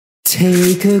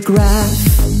Take a graph,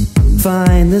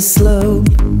 find the slope.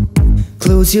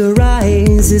 Close your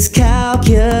eyes, it's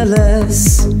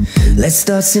calculus. Let's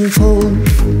start simple,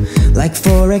 like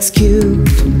 4x cubed.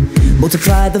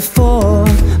 Multiply the 4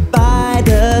 by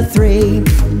the 3.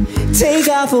 Take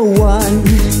out the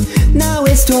 1, now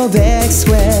it's 12x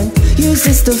squared. Use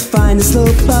this to find the slope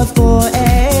of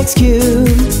 4x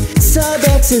cubed. Sub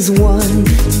x is 1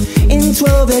 in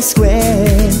 12x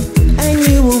squared, and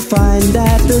you will find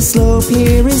that the slope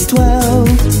here is 12.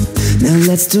 Now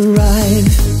let's derive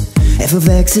f of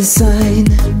x is sine.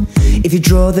 If you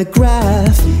draw the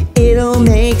graph, it'll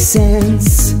make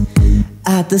sense.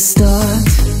 At the start,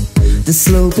 the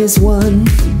slope is 1,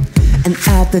 and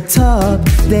at the top,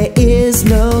 there is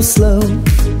no slope.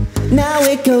 Now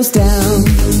it goes down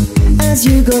as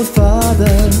you go farther,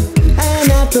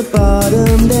 and at the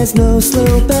bottom, there's no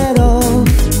slope at all.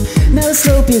 Now the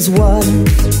slope is 1,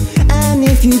 and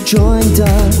if you join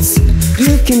dots,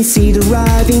 you can see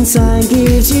deriving sine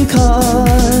gives you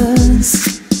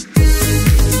cos.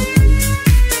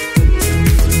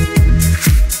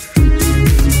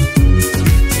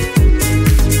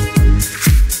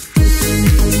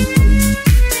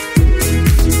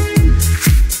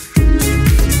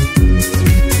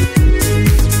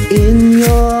 In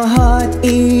your heart,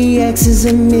 EX is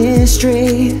a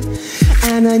mystery,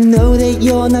 and I know that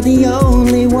you're not the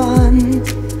only one.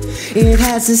 It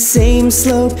has the same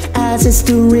slope as its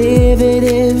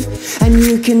derivative, and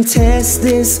you can test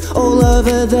this all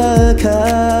over the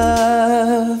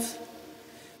curve.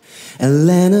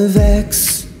 Ln of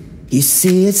x, you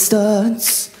see it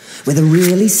starts with a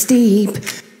really steep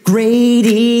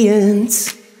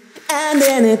gradient, and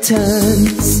then it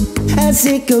turns as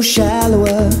it goes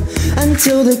shallower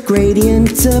until the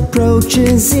gradient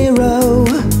approaches 0.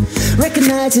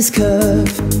 Recognize this curve,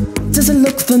 does it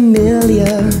look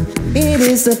familiar? It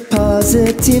is the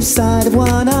positive side of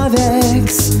 1 of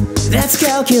x. That's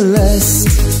calculus,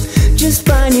 just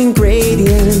finding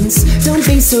gradients. Don't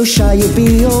be so shy, you'll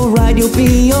be alright, you'll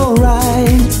be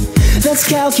alright. That's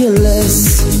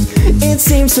calculus, it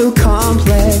seems so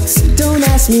complex. Don't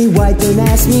ask me why, don't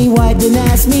ask me why, don't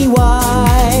ask me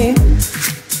why.